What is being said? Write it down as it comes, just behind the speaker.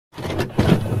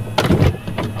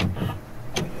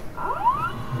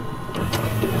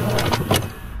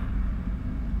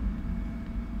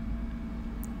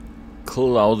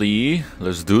cloudy.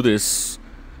 Let's do this.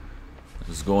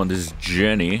 Let's go on this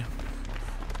journey.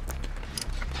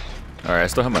 Alright, I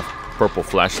still have my purple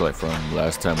flashlight from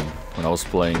last time when I was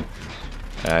playing.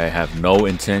 I have no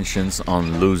intentions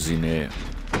on losing it.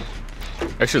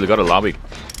 Actually, got a lobby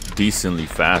decently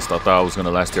fast. I thought I was gonna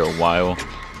last here a while,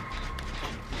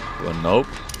 but nope.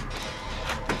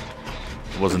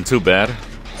 It wasn't too bad.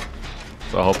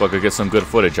 So I hope I could get some good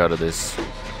footage out of this.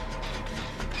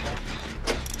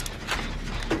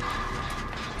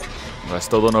 I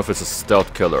still don't know if it's a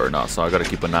stealth killer or not, so I gotta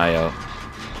keep an eye out.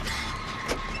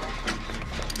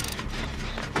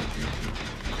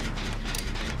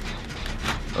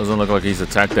 Doesn't look like he's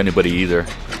attacked anybody either.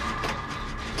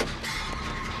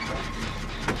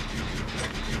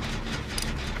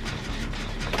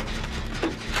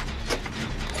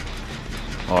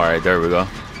 Alright, there we go.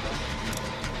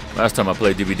 Last time I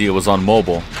played DVD, it was on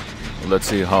mobile. Let's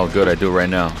see how good I do right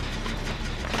now.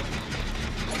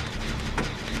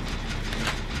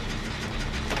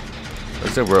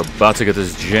 Looks like we're about to get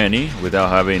this Jenny without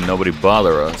having nobody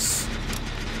bother us.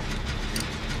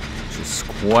 Which is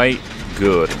quite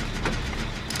good.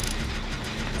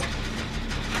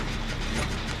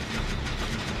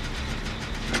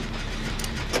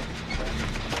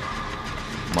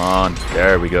 Come on,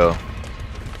 there we go.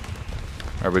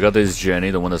 Alright, we got this Jenny,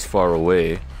 the one that's far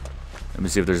away. Let me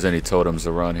see if there's any totems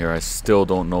around here. I still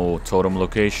don't know totem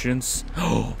locations.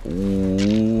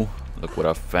 Ooh, look what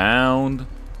I found.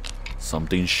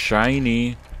 Something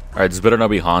shiny. Alright, this better not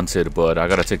be haunted, but I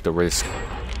gotta take the risk.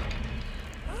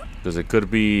 Because it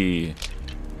could be...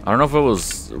 I don't know if it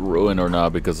was ruined or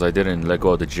not because I didn't let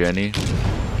go of the Jenny.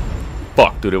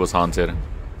 Fuck, dude, it was haunted.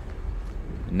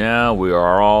 Now we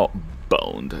are all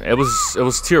boned. It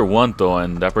was tier 1 though,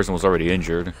 and that person was already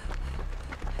injured.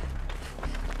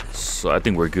 So I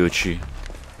think we're Gucci.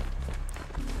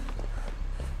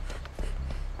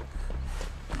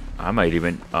 I might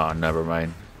even... Oh, never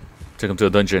mind. Take him to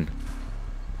a dungeon.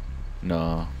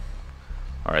 No.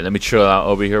 Alright, let me chill out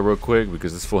over here real quick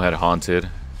because this fool had haunted.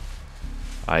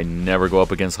 I never go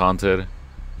up against haunted.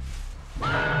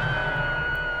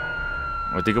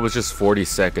 I think it was just 40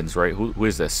 seconds, right? Who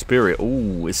is that? Spirit.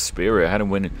 Ooh, it's Spirit. I hadn't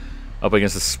went up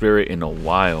against a Spirit in a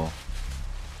while.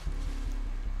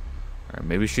 Alright,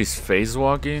 maybe she's phase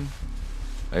walking?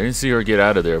 I didn't see her get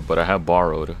out of there, but I have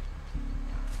borrowed.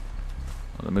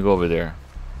 Let me go over there.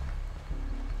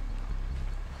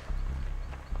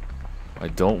 I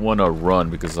don't want to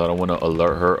run because I don't want to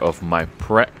alert her of my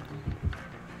prep.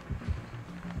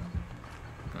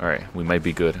 Alright, we might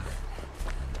be good.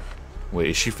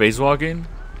 Wait, is she phase walking?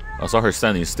 I saw her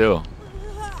standing still.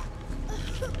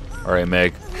 Alright,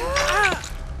 Meg.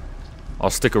 I'll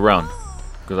stick around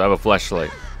because I have a flashlight.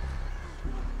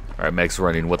 Alright, Meg's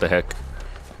running. What the heck?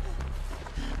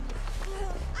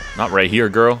 Not right here,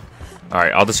 girl.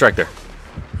 Alright, I'll distract her.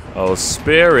 Oh,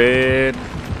 Spirit.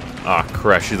 Ah,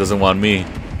 crap, she doesn't want me.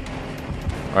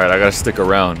 Alright, I gotta stick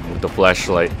around with the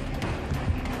flashlight.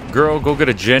 Girl, go get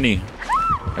a Jenny.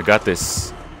 I got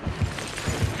this.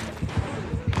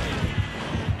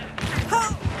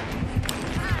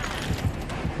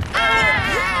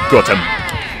 Got him.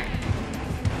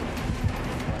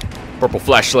 Purple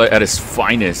flashlight at its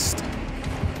finest.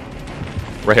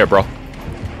 Right here, bro.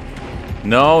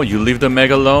 No, you leave the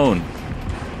Meg alone.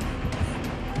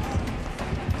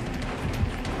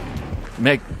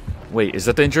 Meg, wait, is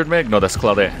that the injured Meg? No, that's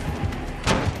Claudette.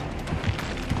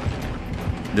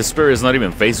 This Spirit is not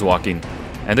even phase walking.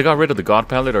 And they got rid of the God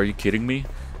Palette, are you kidding me?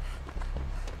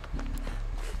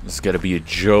 This gotta be a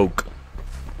joke.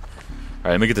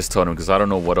 Alright, let me get this totem because I don't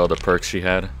know what other perks she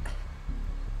had.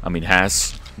 I mean,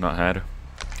 has, not had.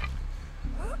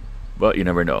 But you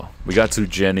never know. We got 2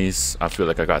 Jennies. I feel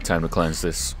like I got time to cleanse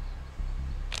this.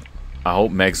 I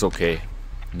hope Meg's okay.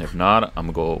 And if not,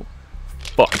 I'm gonna go...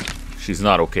 Fuck. She's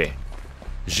not okay.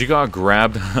 She got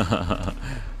grabbed.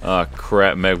 Ah,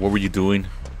 crap, Meg. What were you doing?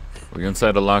 Were you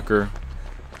inside the locker?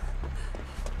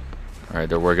 Alright,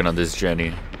 they're working on this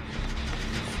Jenny.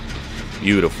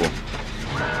 Beautiful.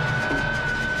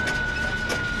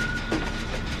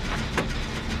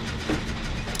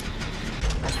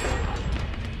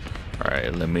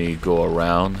 Alright, let me go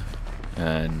around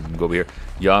and go over here.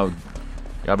 Y'all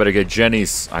better get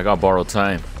Jenny's. I got borrowed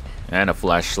time. And a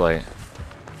flashlight.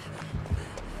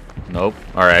 Nope.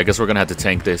 Alright, I guess we're gonna have to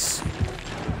tank this.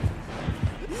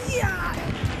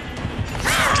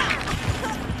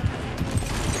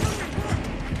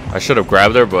 I should have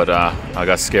grabbed her, but I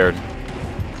got scared.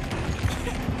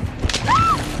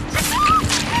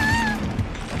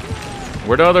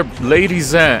 Where the other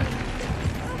ladies at?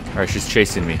 Alright, she's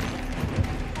chasing me.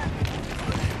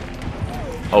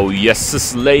 Oh yes,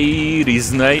 this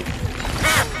ladies' night.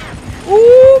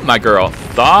 Ooh, my girl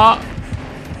thought.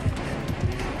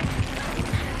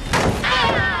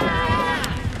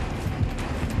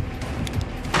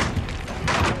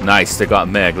 Nice, they got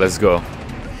Meg. Let's go.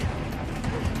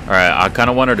 Alright, I kind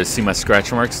of want her to see my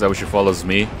scratch marks. Is that way she follows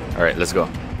me? Alright, let's go.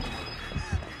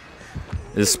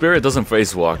 The spirit doesn't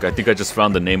face walk. I think I just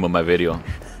found the name of my video.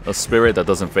 A spirit that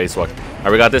doesn't face walk.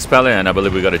 Alright, we got this pallet, and I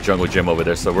believe we got a jungle gym over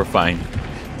there, so we're fine.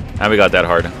 And we got that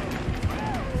hard.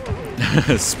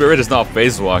 Spirit is not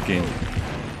face walking.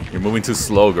 You're moving too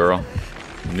slow, girl.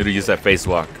 You need to use that face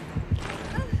walk.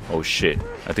 Oh shit.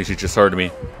 I think she just heard me.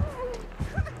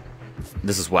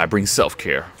 This is why I bring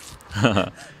self-care.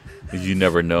 You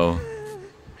never know.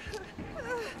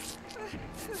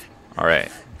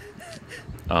 Alright.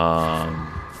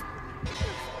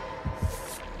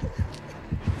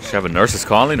 She have a nurse's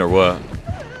calling or what?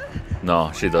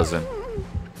 No, she doesn't.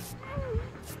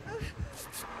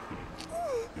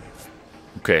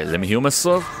 Okay, let me heal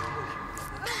myself.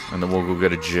 And then we'll go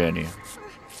get a Jenny.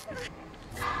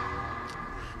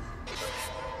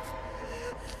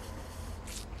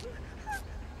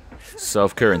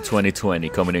 Self-care in 2020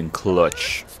 coming in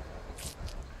clutch.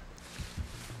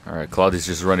 Alright, Claudia's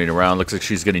just running around. Looks like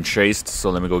she's getting chased, so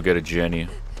let me go get a Jenny.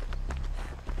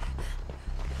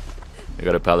 I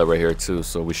got a pallet right here too,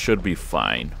 so we should be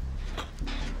fine.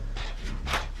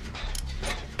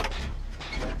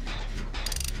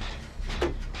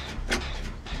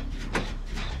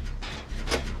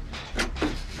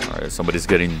 Alright, somebody's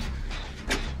getting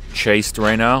chased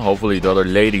right now. Hopefully the other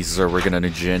ladies are working on a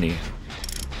Jenny.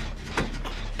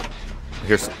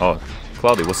 Here's, oh,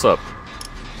 Claudia, what's up?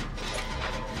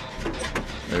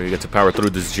 There, you get to power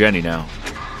through this Jenny now.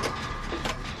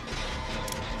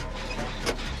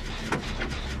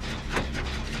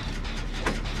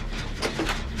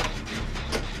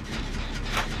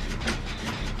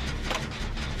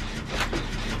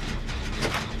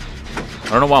 I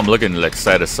don't know why I'm looking like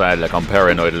side to side, like I'm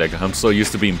paranoid. Like I'm so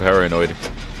used to being paranoid.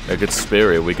 Like it's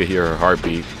spirit, we could hear her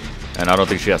heartbeat, and I don't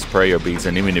think she has prayer beats.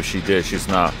 And even if she did, she's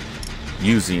not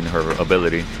using her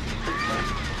ability.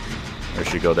 There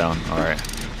she go down. All right.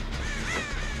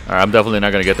 All right. I'm definitely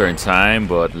not gonna get there in time,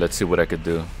 but let's see what I could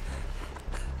do.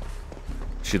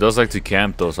 She does like to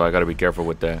camp though, so I gotta be careful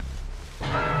with that.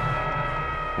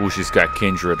 Ooh, she's got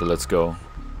Kindred. Let's go.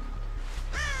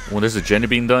 Well, there's a Jenny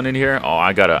being done in here. Oh,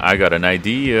 I got an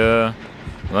idea.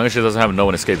 As long as she doesn't have no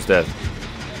one escapes death.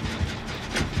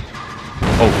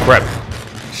 Oh crap!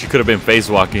 She could have been phase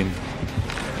walking.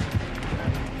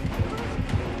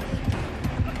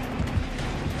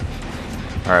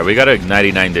 All right, we gotta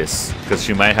 99 this because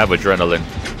she might have adrenaline.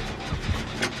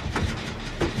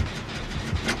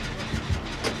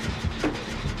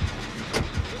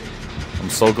 I'm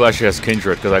so glad she has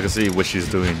Kindred because I can see what she's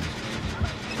doing.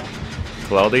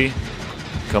 Cloudy,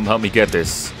 come help me get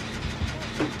this.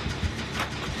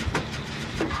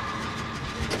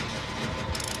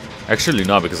 Actually,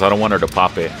 no, because I don't want her to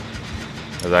pop it.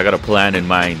 Because I got a plan in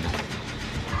mind.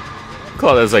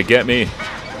 Claudia's like, get me.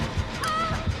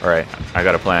 Alright, I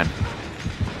got a plan.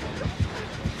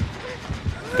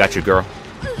 Got you, girl.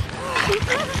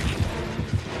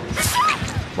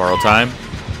 Borrow time.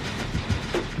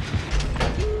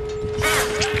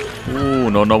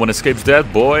 Ooh, no one escapes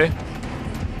death, boy.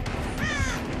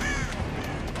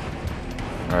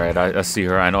 Alright, I see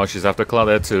her. I know she's after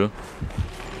Claudette too.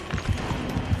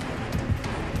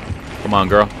 Come on,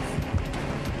 girl.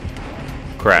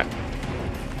 Crap.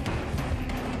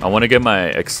 I want to get my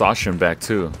exhaustion back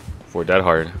too for that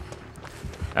hard.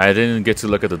 I didn't get to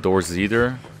look at the doors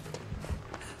either.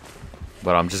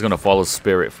 But I'm just going to follow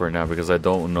Spirit for now because I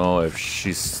don't know if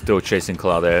she's still chasing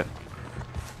Claudette.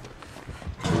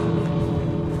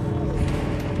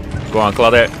 Go on,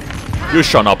 Claudette. You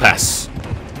shall not pass.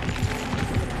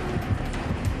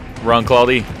 Run,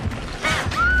 Claudie.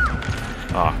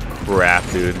 Oh, crap,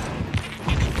 dude.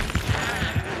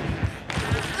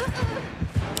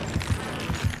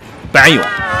 Bam!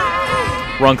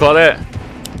 Run, Claudette.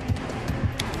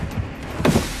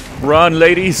 Run,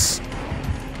 ladies.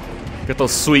 Get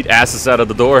those sweet asses out of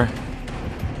the door.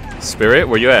 Spirit,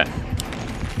 where you at?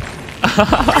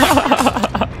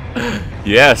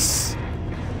 Yes.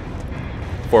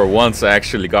 For once, I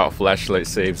actually got flashlight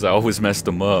saves. I always messed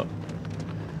them up.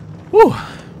 Whew.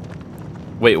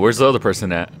 Wait, where's the other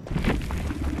person at?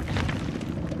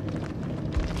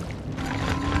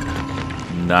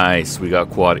 Nice, we got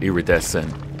quad iridescent.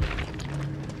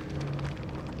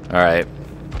 Alright.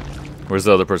 Where's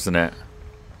the other person at?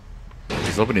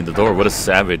 He's opening the door. What a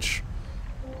savage.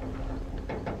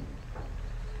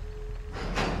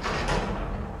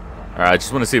 Alright, Alright, I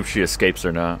just want to see if she escapes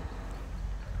or not.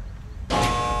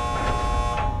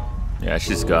 Yeah,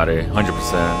 she's got it.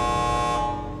 100%.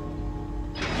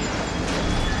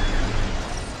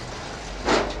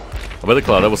 I bet the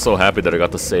Cloud, I was so happy that I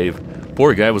got the save.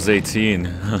 Poor guy was 18.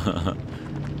 I'm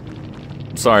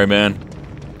sorry, man.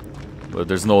 But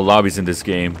there's no lobbies in this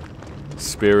game.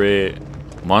 Spirit.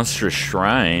 Monstrous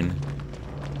Shrine.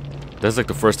 That's like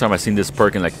the first time I've seen this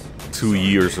perk in like 2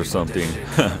 years or something.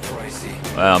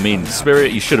 Well, I mean,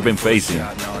 Spirit, you should have been facing.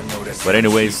 But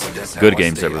anyways, good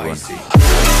games, everyone. She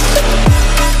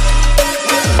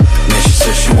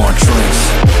said she want drinks,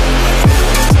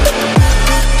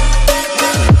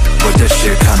 but that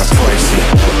shit kinda pricey.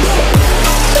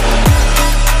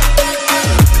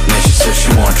 Man, she said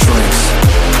she want drinks.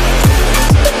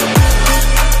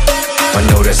 I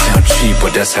know that sound cheap,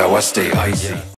 but that's how I stay icy.